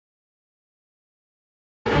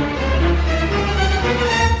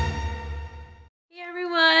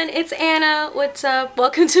it's Anna. What's up?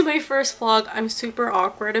 Welcome to my first vlog. I'm super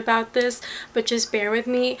awkward about this, but just bear with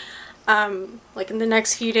me. Like in the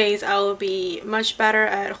next few days I will be much better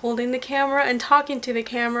at holding the camera and talking to the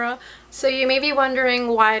camera. So you may be wondering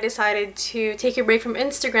why I decided to take a break from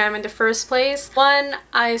Instagram in the first place. One,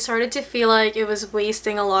 I started to feel like it was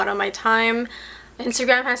wasting a lot of my time.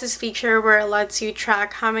 Instagram has this feature where it lets you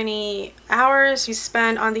track how many hours you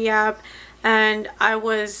spend on the app, and I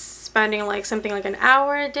was spending like something like an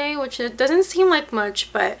hour a day, which it doesn't seem like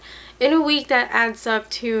much, but in a week that adds up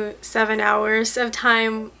to 7 hours of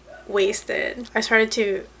time wasted. I started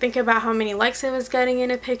to think about how many likes I was getting in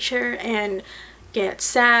a picture and get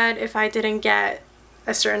sad if I didn't get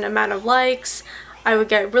a certain amount of likes. I would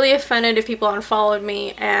get really offended if people unfollowed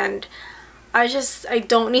me, and I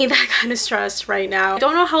don't need that kind of stress right now. I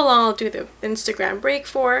don't know how long I'll do the Instagram break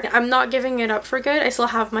for. I'm not giving it up for good. I still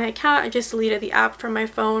have my account. I just deleted the app from my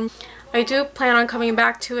phone. I do plan on coming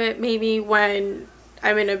back to it maybe when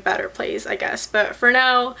I'm in a better place, I guess. But for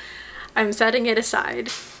now, I'm setting it aside.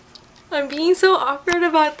 I'm being so awkward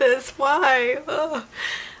about this. Why? Ugh.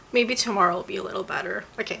 Maybe tomorrow will be a little better.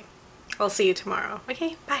 Okay, I'll see you tomorrow.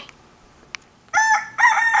 Okay, bye.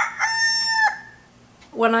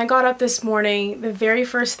 When I got up this morning, the very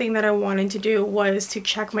first thing that I wanted to do was to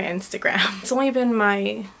check my Instagram. It's only been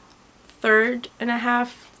my third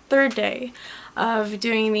day of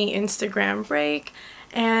doing the Instagram break,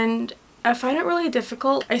 and I find it really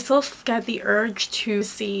difficult. I still get the urge to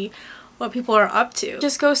see what people are up to. It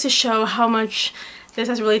just goes to show how much this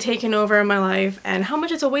has really taken over my life and how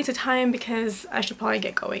much it's a waste of time, because I should probably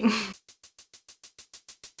get going.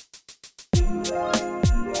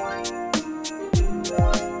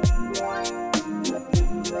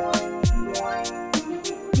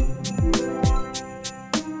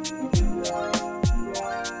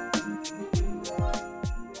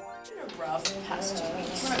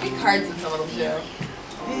 Cards in some of them too.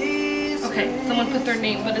 Okay, someone put their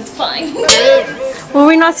name, but it's fine. Were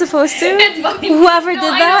we not supposed to? It's fine. Whoever did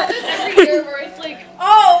that? I know this every year where it's like,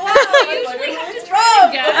 Oh wow! you usually have to try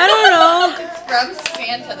again. I don't know. It's from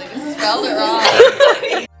Santa. They just spelled it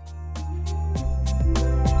wrong.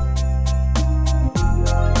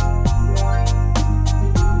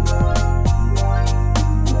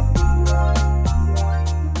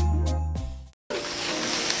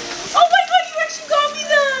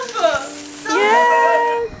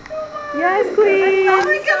 Yes, queen! Oh my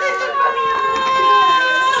goodness, so funny!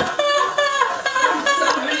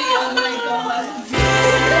 Oh my god.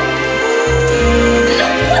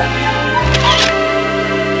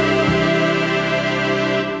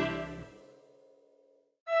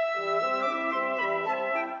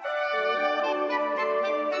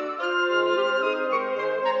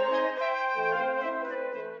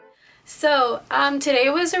 So, today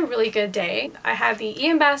was a really good day. I had the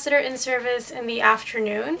eAmbassador in service in the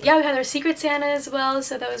afternoon. Yeah, we had our Secret Santa as well,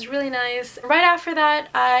 so that was really nice. Right after that,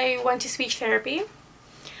 I went to speech therapy.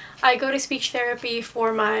 I go to speech therapy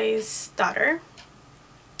for my stutter.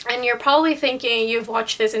 And you're probably thinking, you've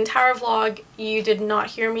watched this entire vlog, you did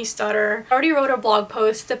not hear me stutter. I already wrote a blog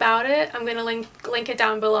post about it. I'm gonna link it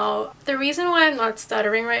down below. The reason why I'm not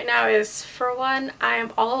stuttering right now is, for one, I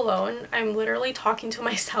am all alone. I'm literally talking to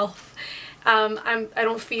myself. I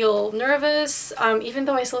don't feel nervous, even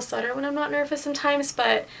though I still stutter when I'm not nervous sometimes.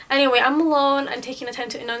 But anyway, I'm alone. I'm taking the time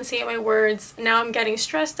to enunciate my words. Now I'm getting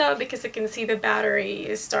stressed out because I can see the battery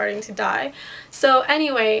is starting to die. So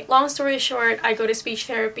anyway, long story short, I go to speech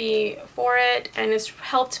therapy for it, and it's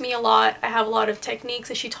helped me a lot. I have a lot of techniques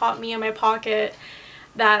that she taught me in my pocket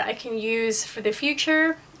that I can use for the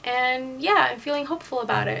future, and yeah, I'm feeling hopeful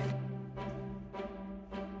about it.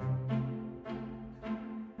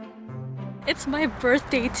 It's my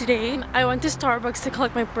birthday today. I went to Starbucks to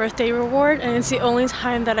collect my birthday reward, and it's the only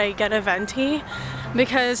time that I get a Venti,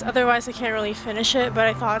 because otherwise I can't really finish it. But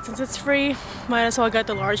I thought, since it's free, might as well get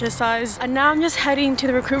the largest size. And now I'm just heading to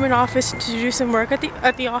the recruitment office to do some work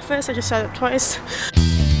at the office. I just said it twice.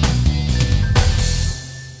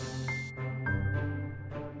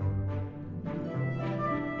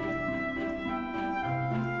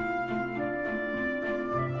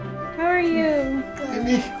 How are you?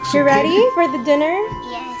 You ready for the dinner?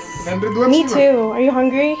 Yes. Me too. Are you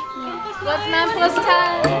hungry? Yes. What's 9 plus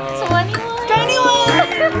 10? 21!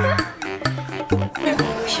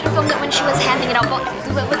 We should have filmed it when she was handing it out, but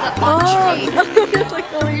do it with the entree. It's like,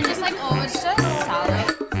 oh, You're just like, oh, it's just salad.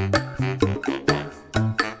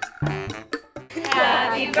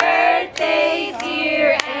 Happy birthday,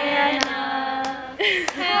 dear Anna.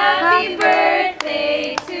 Happy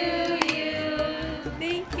birthday to you.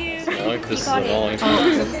 thank you. I like this long.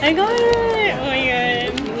 I got it! Oh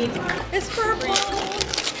my god. It's purple!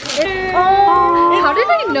 How did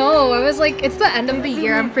I know? I was like, it's the end of the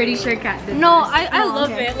year. I'm pretty sure Kat did. No, I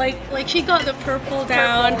love it. Like she got the purple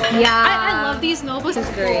down. Yeah. I love these notebooks. This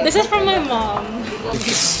is great. This is from my mom.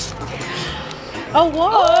 Oh,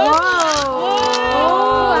 whoa!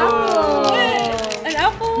 Oh, An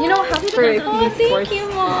apple? You know, happy Oh, thank you,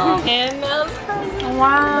 Mom. And Mel's present.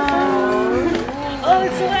 Wow. Oh,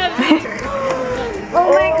 it's so happy.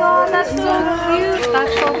 Oh my god, that's so cute.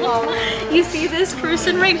 That's so cool. You see this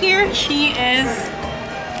person right here? She is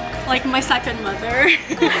like my second mother.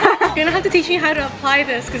 You're gonna have to teach me how to apply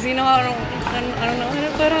this because you know I don't know how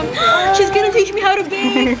to put them. She's gonna teach me how to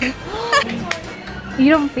bake. You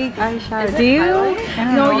don't bake eyeshadow, do you?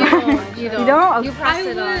 No, you don't. You don't. You press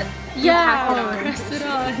it on. Yeah, press it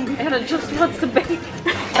on. Anna just wants to bake.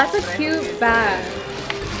 That's a cute bag.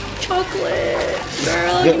 Chocolate.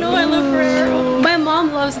 Girl, you know I love her. My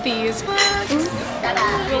mom loves these.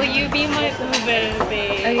 Will you be my ube,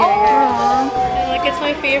 babe? Oh. Like, it's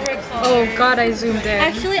my favorite color. Oh god, I zoomed in.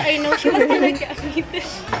 Actually, I know she was gonna get me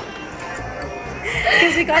this.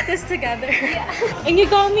 Because we got this together. Yeah. And you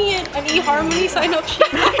got me an eHarmony sign-up sheet.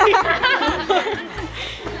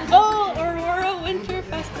 Oh, Aurora Winter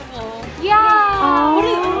Festival. Yeah. What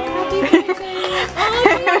is I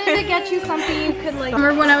wanted to get you something you could like.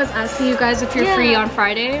 Remember when I was asking you guys if you're free on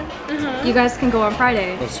Friday? You guys can go on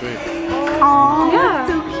Friday. Oh, sweet. Oh, Yeah.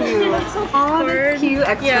 that's so cute. That's so that's cute.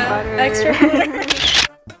 Extra butter. Extra butter.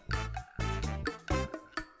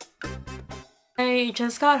 I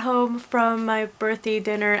just got home from my birthday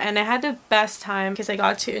dinner and I had the best time because I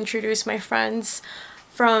got to introduce my friends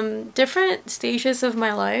from different stages of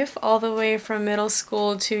my life, all the way from middle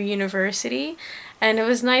school to university, and it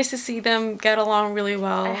was nice to see them get along really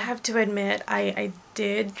well. I have to admit, I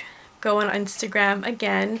did go on Instagram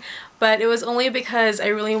again, but it was only because I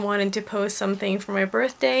really wanted to post something for my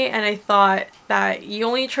birthday and I thought that you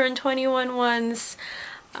only turn 21 once.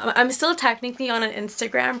 I'm still technically on an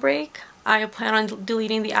Instagram break. I plan on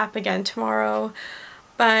deleting the app again tomorrow,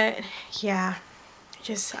 but yeah,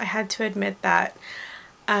 I had to admit that.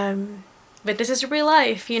 But this is real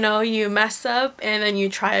life, you know, you mess up and then you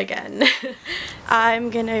try again.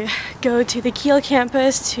 I'm gonna go to the Kiel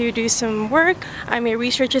campus to do some work. I'm a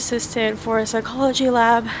research assistant for a psychology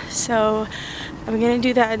lab, so I'm gonna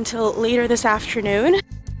do that until later this afternoon.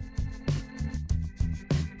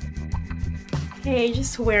 Hey,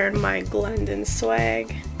 just wearing my Glendon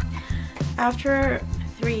swag. After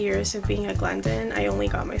 3 years of being at Glendon, I only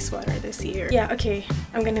got my sweater this year. Yeah, okay,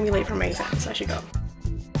 I'm gonna be late for my exam, so I should go.